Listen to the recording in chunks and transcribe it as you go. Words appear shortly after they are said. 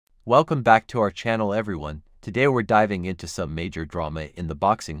Welcome back to our channel, everyone. Today we're diving into some major drama in the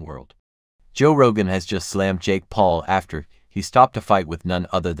boxing world. Joe Rogan has just slammed Jake Paul after he stopped a fight with none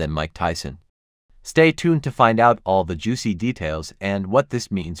other than Mike Tyson. Stay tuned to find out all the juicy details and what this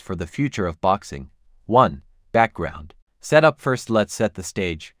means for the future of boxing. 1. Background. Setup. First, let's set the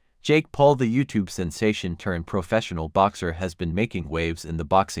stage. Jake Paul, the YouTube sensation turned professional boxer, has been making waves in the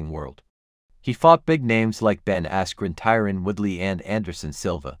boxing world. He fought big names like Ben Askren, Tyron Woodley and Anderson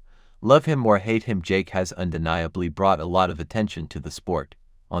Silva. Love him or hate him, Jake has undeniably brought a lot of attention to the sport.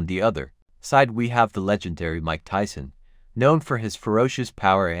 On the other side, we have the legendary Mike Tyson. Known for his ferocious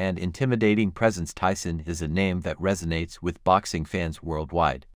power and intimidating presence, Tyson is a name that resonates with boxing fans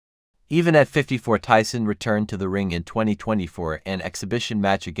worldwide. Even at 54, Tyson returned to the ring in 2020 for an exhibition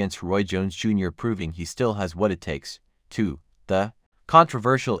match against Roy Jones Jr., proving he still has what it takes. 2. The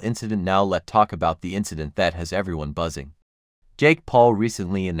controversial incident. Now let's talk about the incident that has everyone buzzing. Jake Paul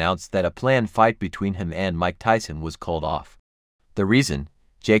recently announced that a planned fight between him and Mike Tyson was called off. The reason?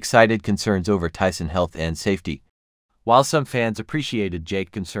 Jake cited concerns over Tyson's health and safety. While some fans appreciated Jake's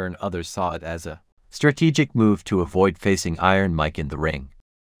concern, others saw it as a strategic move to avoid facing Iron Mike in the ring.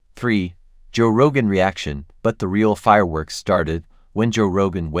 3. Joe Rogan reaction. But the real fireworks started when Joe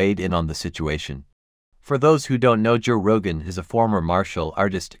Rogan weighed in on the situation. For those who don't know, Joe Rogan is a former martial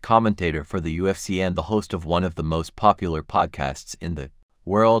artist, commentator for the UFC, and the host of one of the most popular podcasts in the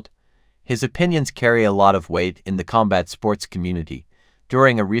world. His opinions carry a lot of weight in the combat sports community.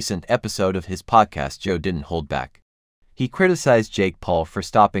 During a recent episode of his podcast, Joe didn't hold back. He criticized Jake Paul for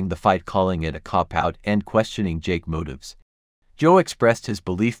stopping the fight, calling it a cop-out and questioning Jake's motives. Joe expressed his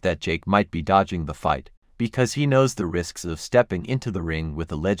belief that Jake might be dodging the fight because he knows the risks of stepping into the ring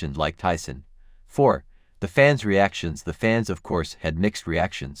with a legend like Tyson. 4. The fans' reactions. The fans, of course, had mixed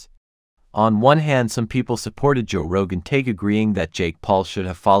reactions. On one hand, some people supported Joe Rogan take, agreeing that Jake Paul should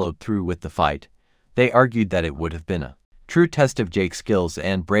have followed through with the fight. They argued that it would have been a true test of Jake's skills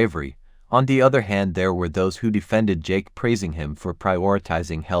and bravery. On the other hand, there were those who defended Jake, praising him for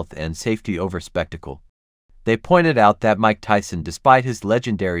prioritizing health and safety over spectacle. They pointed out that Mike Tyson, despite his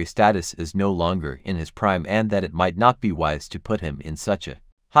legendary status, is no longer in his prime and that it might not be wise to put him in such a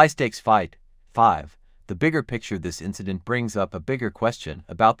high-stakes fight. 5. The bigger picture. This incident brings up a bigger question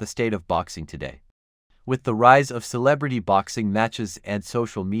about the state of boxing today. With the rise of celebrity boxing matches and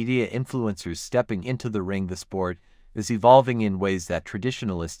social media influencers stepping into the ring, the sport is evolving in ways that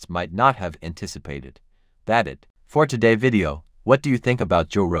traditionalists might not have anticipated. That's it for today's video. What do you think about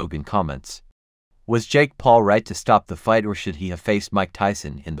Joe Rogan? Comments. Was Jake Paul right to stop the fight, or should he have faced Mike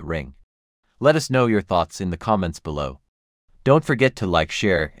Tyson in the ring? Let us know your thoughts in the comments below. Don't forget to like,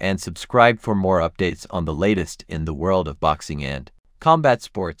 share, and subscribe for more updates on the latest in the world of boxing and combat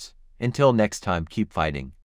sports. Until next time, keep fighting.